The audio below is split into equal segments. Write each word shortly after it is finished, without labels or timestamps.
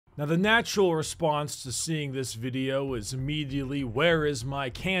Now the natural response to seeing this video is immediately, where is my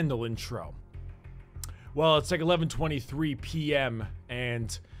candle intro? Well, it's like 11:23 p.m.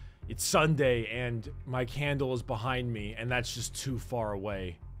 and it's Sunday and my candle is behind me and that's just too far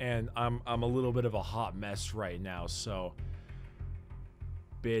away. And I'm a little bit of a hot mess right now, so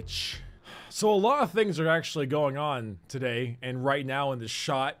bitch. So a lot of things are actually going on today, and right now in the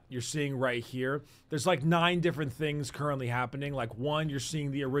shot you're seeing right here, there's like 9 different things currently happening. Like 1, you're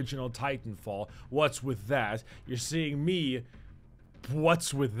seeing the original Titanfall. What's with that? You're seeing me.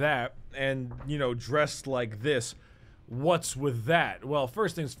 What's with that? And, you know, dressed like this. What's with that? Well,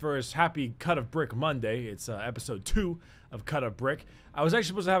 first things first, happy Cut of Brick Monday. It's episode 2 of Cut of Brick. I was actually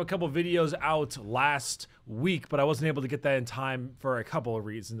supposed to have a couple videos out last week, but I wasn't able to get that in time for a couple of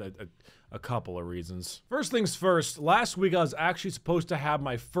reasons. A couple of reasons. First things first, last week I was actually supposed to have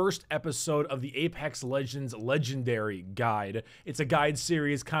my first episode of the Apex Legends Legendary Guide. It's a guide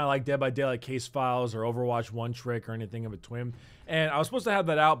series, kind of like Dead by Daylight Case Files or Overwatch One Trick or anything in between. And I was supposed to have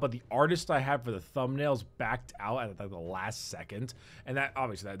that out, but the artist I had for the thumbnails backed out at like the last second. And that,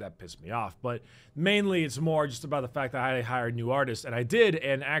 obviously, that pissed me off. But mainly it's more just about the fact that I had to hire a new artist. And I did,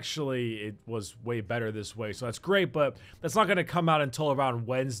 and actually it was way better this way. So that's great, but that's not going to come out until around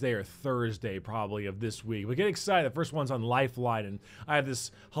Wednesday or Thursday probably of this week. But get excited, the first one's on Lifeline. And I have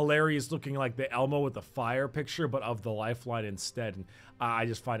this hilarious looking like the Elmo with the fire picture, but of the Lifeline instead. And I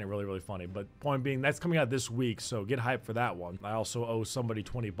just find it really, really funny. But point being, that's coming out this week, so get hyped for that one. I also owe somebody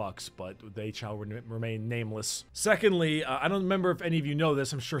 $20, but they shall remain nameless. Secondly, I don't remember if any of you know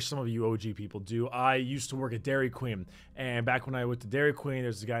this. I'm sure some of you OG people do. I used to work at Dairy Queen, and back when I went to Dairy Queen,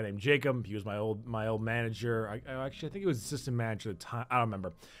 there's a guy named Jacob. He was my old manager. Actually, I think he was assistant manager at the time. I don't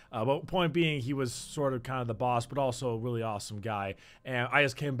remember. But point being, he was sort of kind of the boss, but also a really awesome guy. And I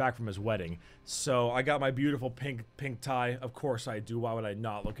just came back from his wedding, so I got my beautiful pink tie. Of course I do. Why would I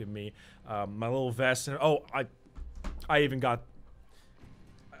not? Look at me. My little vest. And oh, I even got.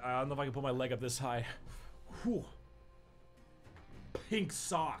 I don't know if I can put my leg up this high. Whew. Pink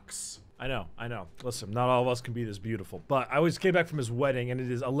socks. I know. Listen, not all of us can be this beautiful. But I just came back from his wedding, and it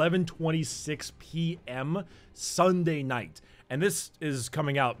is 11:26 p.m. Sunday night. And this is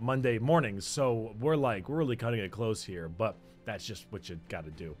coming out Monday morning, so we're really cutting it close here, but that's just what you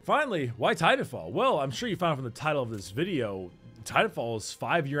gotta do. Finally, why Titanfall? Well, I'm sure you found from the title of this video, Titanfall's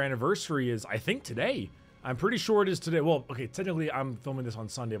 5-year anniversary is, I think, today. I'm pretty sure it is today. Well, okay, technically I'm filming this on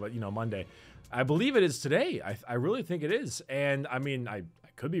Sunday, but you know, Monday. I believe it is today. I really think it is. And I mean, I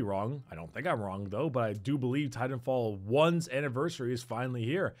could be wrong. I don't think I'm wrong though, but I do believe Titanfall 1's anniversary is finally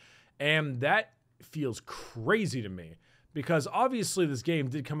here. And that feels crazy to me because obviously this game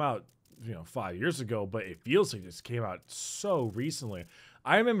did come out, you know, 5 years ago, but it feels like this came out so recently.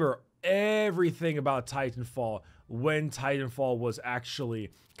 I remember everything about Titanfall when Titanfall was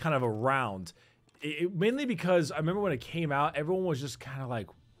actually kind of around. Mainly because I remember when it came out, everyone was just kind of like,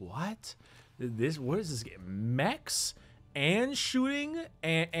 what? What is this game? Mechs and shooting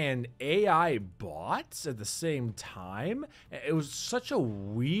and AI bots at the same time? It was such a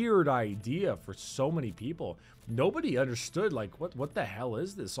weird idea for so many people. Nobody understood, like, what the hell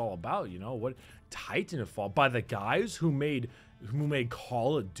is this all about, you know? What Titanfall, by the guys who made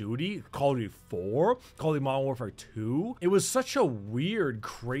Call of Duty, Call of Duty 4, Call of Duty Modern Warfare 2. It was such a weird,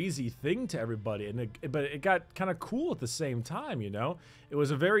 crazy thing to everybody, but it got kind of cool at the same time, you know? It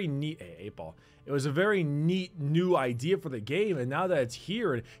was a very neat, it was a very neat new idea for the game, and now that it's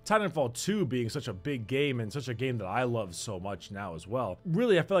here, and Titanfall 2 being such a big game, and such a game that I love so much now as well,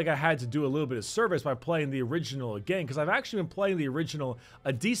 really, I feel like I had to do a little bit of service by playing the original again, because I've actually been playing the original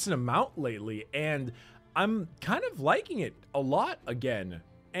a decent amount lately, and I'm kind of liking it a lot again.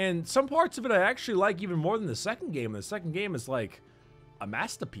 And some parts of it I actually like even more than the second game. The second game is like a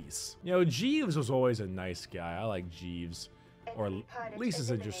masterpiece. You know, Jeeves was always a nice guy. I like Jeeves. Or at least it's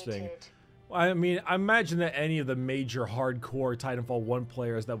interesting. I mean, I imagine that any of the major hardcore Titanfall 1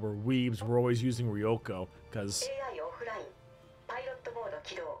 players that were weebs were always using Ryoko, because,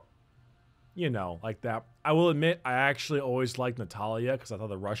 you know, like that. I will admit, I actually always liked Natalia, because I thought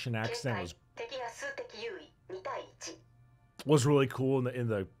the Russian accent was really cool in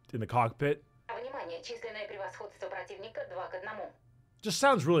the cockpit. Just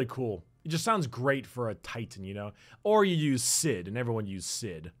sounds really cool. It just sounds great for a Titan, you know? Or you use Sid, and everyone used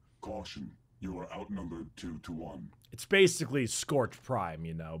Sid. Caution, you are outnumbered 2 to 1. It's basically Scorch Prime,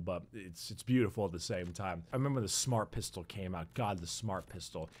 you know, but it's beautiful at the same time. I remember the Smart Pistol came out. God, the Smart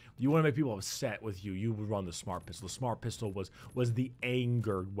Pistol. You want to make people upset with you, you would run the Smart Pistol. The Smart Pistol was the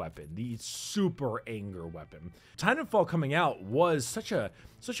anger weapon, the super anger weapon. Titanfall coming out was such a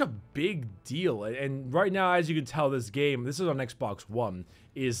big deal, and right now, as you can tell, this is on Xbox One,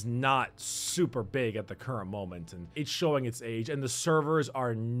 is not super big at the current moment, and it's showing its age, and the servers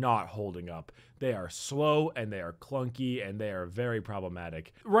are not holding up. They are slow, and they are clunky, and they are very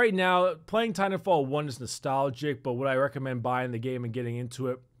problematic. Right now, playing Titanfall 1 is nostalgic, but would I recommend buying the game and getting into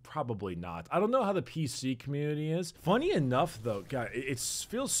it? Probably not. I don't know how the PC community is. Funny enough, though, God, it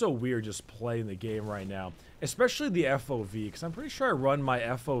feels so weird just playing the game right now, especially the FOV, because I'm pretty sure I run my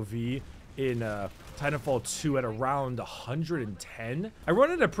FOV in Titanfall 2 at around 110. I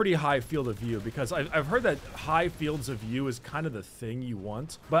run at a pretty high field of view because I've heard that high fields of view is kind of the thing you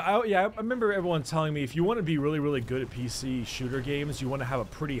want. But I remember everyone telling me if you want to be really, really good at PC shooter games, you want to have a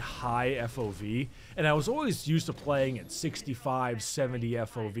pretty high FOV. And I was always used to playing at 65, 70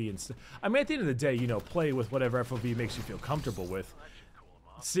 FOV. And I mean, at the end of the day, you know, play with whatever FOV makes you feel comfortable with.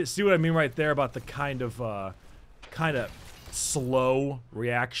 See what I mean right there about the kind of slow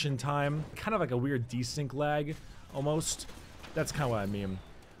reaction time, kind of like a weird desync lag almost. That's kind of what I mean.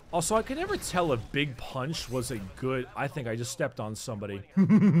 Also, I could never tell if Big Punch was a good... I think I just stepped on somebody.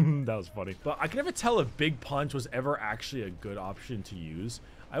 That was funny. But I could never tell if Big Punch was ever actually a good option to use.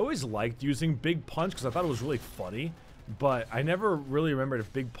 I always liked using Big Punch because I thought it was really funny, but I never really remembered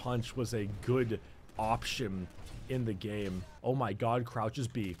if Big Punch was a good option in the game. Oh my god, crouch is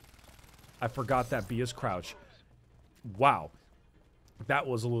B. I forgot that B is crouch. Wow. That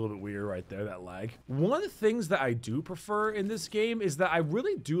was a little bit weird right there, that lag. One of the things that I do prefer in this game is that I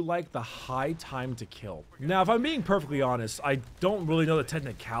really do like the high time to kill. Now, if I'm being perfectly honest, I don't really know the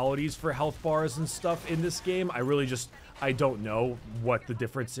technicalities for health bars and stuff in this game. I don't know what the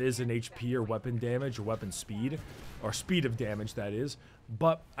difference is in HP or weapon damage or weapon speed, or speed of damage, that is.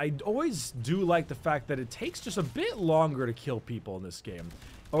 But I always do like the fact that it takes just a bit longer to kill people in this game.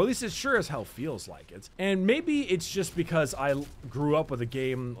 Or at least it sure as hell feels like it. And maybe it's just because I grew up with a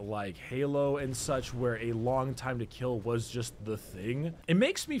game like Halo and such where a long time to kill was just the thing. It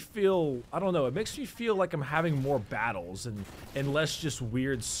makes me feel, I don't know, it makes me feel like I'm having more battles and less just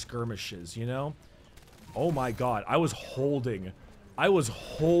weird skirmishes, you know? Oh my god, I was holding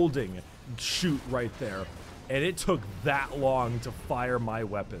shoot right there, and it took that long to fire my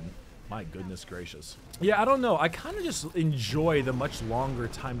weapon. My goodness gracious. Yeah, I don't know. I kind of just enjoy the much longer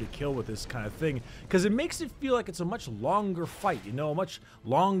time to kill with this kind of thing because it makes it feel like it's a much longer fight, you know, a much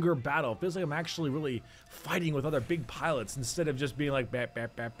longer battle. It feels like I'm actually really fighting with other big pilots instead of just being like bap,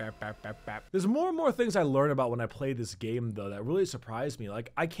 bap, bap, bap, bap, bap, bap. There's more and more things I learn about when I play this game, though, that really surprised me.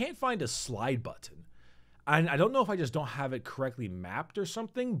 Like, I can't find a slide button. And I don't know if I just don't have it correctly mapped or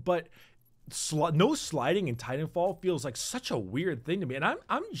something, but no sliding in Titanfall feels like such a weird thing to me. And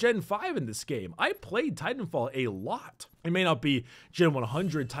I'm Gen 5 in this game. I played Titanfall a lot. It may not be Gen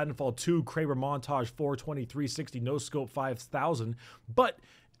 100, Titanfall 2, Kraber Montage, 420, 360, No Scope 5000, but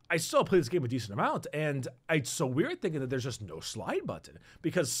I still play this game a decent amount, and it's so weird thinking that there's just no slide button,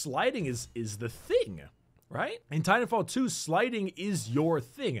 because sliding is the thing. Right? In Titanfall 2, sliding is your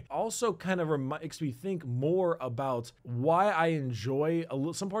thing. Also kind of makes me think more about why I enjoy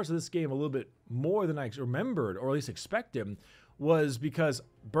some parts of this game a little bit more than I remembered, or at least expected, was because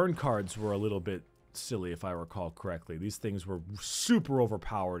burn cards were a little bit silly, if I recall correctly. These things were super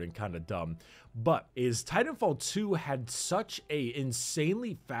overpowered and kind of dumb. But Titanfall 2 had such a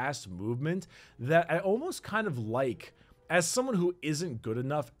insanely fast movement that I almost kind of like, as someone who isn't good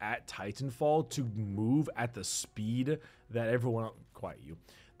enough at Titanfall to move at the speed that everyone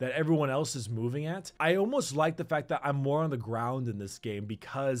else is moving at, I almost like the fact that I'm more on the ground in this game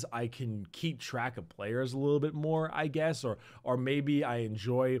because I can keep track of players a little bit more, I guess, or maybe I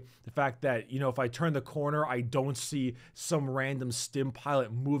enjoy the fact that, you know, if I turn the corner, I don't see some random stim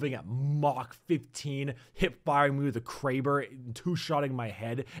pilot moving at Mach 15, hip firing me with a Kraber, two-shotting my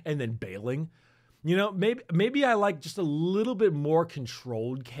head, and then bailing. You know, maybe I like just a little bit more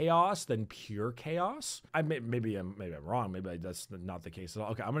controlled chaos than pure chaos. Maybe I'm wrong. Maybe that's not the case at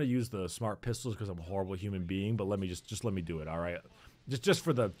all. Okay, I'm gonna use the smart pistols because I'm a horrible human being. But let me let me do it. All right, just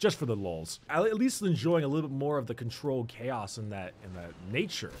for the lulz. I'm at least enjoying a little bit more of the controlled chaos in that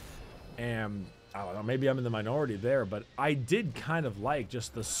nature. And I don't know, maybe I'm in the minority there, but I did kind of like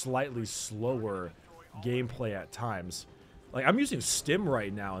just the slightly slower gameplay at times. Like, I'm using stim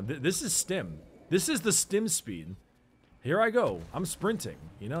right now, and this is stim. This is the stim speed. Here I go. I'm sprinting.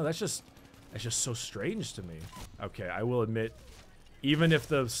 You know, that's just so strange to me. Okay, I will admit, Even if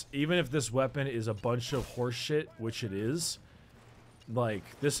this weapon is a bunch of horse shit, which it is, like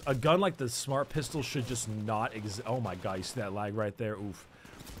a gun like the smart pistol should just not exist. Oh my god, you see that lag right there? Oof.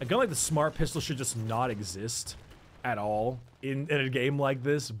 A gun like the smart pistol should just not exist at all in a game like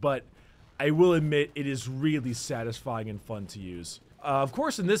this, but I will admit it is really satisfying and fun to use. Of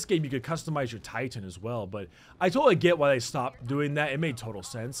course, in this game, you could customize your Titan as well, but I totally get why they stopped doing that. It made total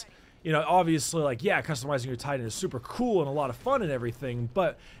sense. You know, obviously, like, yeah, customizing your Titan is super cool and a lot of fun and everything,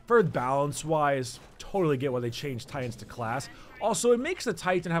 but for balance-wise, totally get why they changed Titans to class. Also, it makes the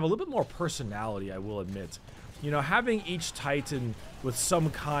Titan have a little bit more personality, I will admit. You know, having each Titan with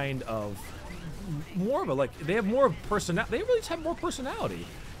some kind of more of a, like, they have more of personality. They really just have more personality.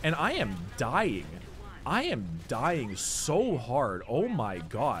 And I am dying. I am dying so hard. Oh my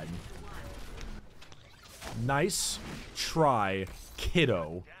god. Nice try,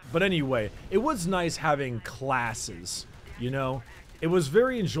 kiddo. But anyway, it was nice having classes, you know? It was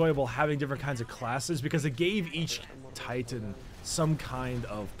very enjoyable having different kinds of classes because it gave each Titan some kind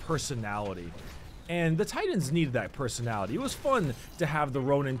of personality. And the Titans needed that personality. It was fun to have the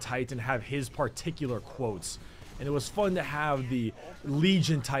Ronin Titan have his particular quotes. And it was fun to have the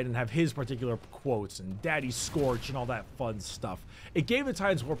Legion Titan have his particular quotes and Daddy Scorch and all that fun stuff. It gave the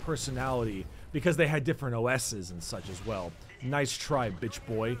Titans more personality because they had different OSs and such as well. Nice try, bitch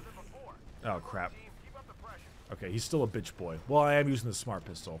boy. Oh, crap. Okay, he's still a bitch boy. Well, I am using the smart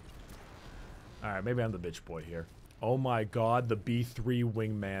pistol. Alright, maybe I'm the bitch boy here. Oh my god, the B3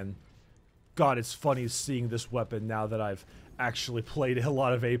 wingman. God, it's funny seeing this weapon now that I've actually played a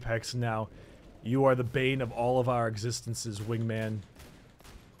lot of Apex now. You are the bane of all of our existences, wingman.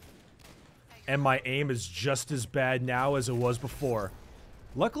 And my aim is just as bad now as it was before.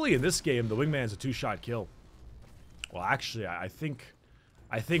 Luckily, in this game, the wingman's a two-shot kill. Well, actually, I think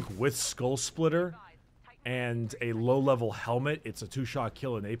with Skull Splitter and a low-level helmet, it's a two-shot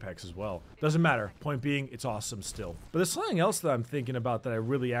kill in Apex as well. Doesn't matter. Point being, it's awesome still. But there's something else that I'm thinking about that I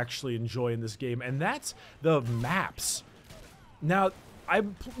really actually enjoy in this game, and that's the maps. Now, I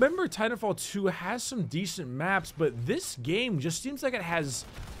remember Titanfall 2 has some decent maps, but this game just seems like it has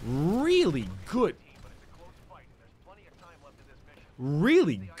really good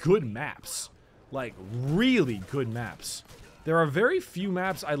maps. Like, really good maps. There are very few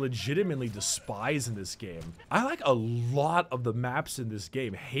maps I legitimately despise in this game. I like a lot of the maps in this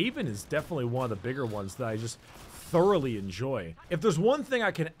game. Haven is definitely one of the bigger ones that I just thoroughly enjoy. If there's one thing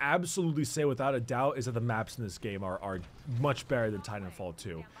I can absolutely say without a doubt is that the maps in this game are much better than Titanfall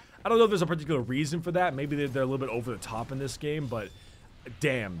 2. I don't know if there's a particular reason for that. Maybe they're a little bit over the top in this game, but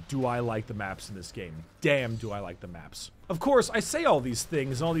damn, do I like the maps in this game. Damn, do I like the maps. Of course, I say all these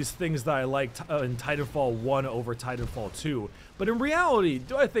things, and all these things that I liked in Titanfall 1 over Titanfall 2, but in reality,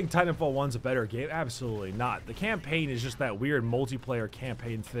 do I think Titanfall 1's a better game? Absolutely not. The campaign is just that weird multiplayer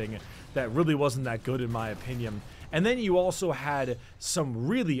campaign thing that really wasn't that good in my opinion. And then you also had some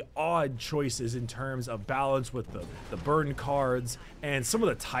really odd choices in terms of balance with the burn cards, and some of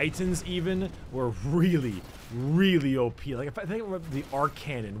the Titans even were really, really OP. Like, I think the Arc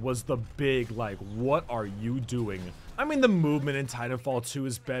Cannon was the big, like, what are you doing? I mean, the movement in Titanfall 2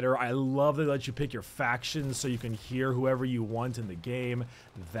 is better. I love that they let you pick your factions so you can hear whoever you want in the game.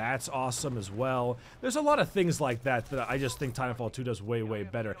 That's awesome as well. There's a lot of things like that that I just think Titanfall 2 does way, way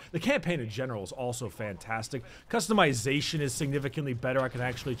better. The campaign in general is also fantastic. Customization is significantly better. I can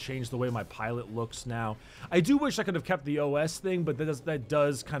actually change the way my pilot looks now. I do wish I could have kept the OS thing, but that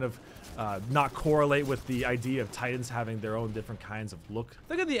does kind of not correlate with the idea of Titans having their own different kinds of look. I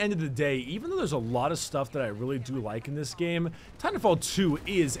think at the end of the day, even though there's a lot of stuff that I really do like in this game, Titanfall 2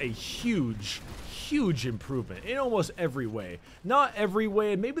 is a huge improvement in almost every way. Not every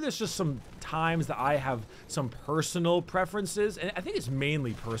way, and maybe there's just some times that I have some personal preferences, and I think it's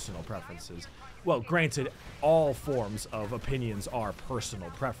mainly personal preferences. Well, granted, all forms of opinions are personal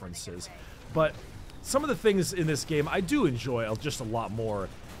preferences, but some of the things in this game I do enjoy just a lot more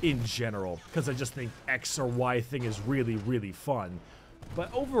in general, because I just think X or Y thing is really, really fun.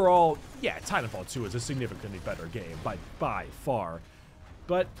 But overall, yeah, Titanfall 2 is a significantly better game by far.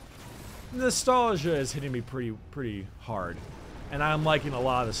 But nostalgia is hitting me pretty hard, and I'm liking a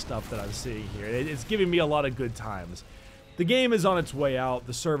lot of the stuff that I'm seeing here. It's giving me a lot of good times. The game is on its way out.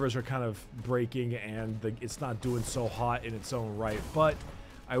 The servers are kind of breaking, and it's not doing so hot in its own right. But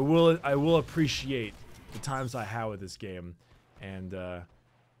I will appreciate the times I have with this game, and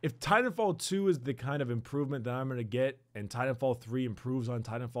if Titanfall 2 is the kind of improvement that I'm going to get, and Titanfall 3 improves on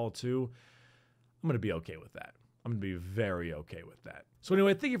Titanfall 2, I'm going to be okay with that. I'm going to be very okay with that. So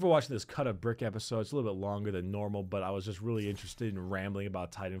anyway, thank you for watching this Cut of Brick episode. It's a little bit longer than normal, but I was just really interested in rambling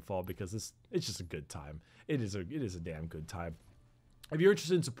about Titanfall because it's just a good time. It is a damn good time. If you're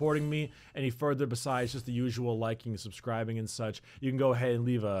interested in supporting me any further besides just the usual liking, subscribing, and such, you can go ahead and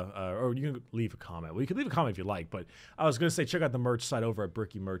leave or you can leave a comment. Well, you can leave a comment if you like, but I was gonna say check out the merch site over at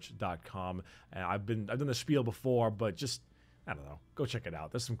brickymerch.com. And I've done the spiel before, but just I don't know, go check it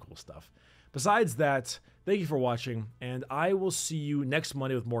out. There's some cool stuff. Besides that, thank you for watching, and I will see you next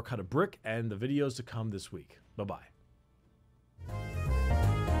Monday with more Cut a Brick and the videos to come this week. Bye bye.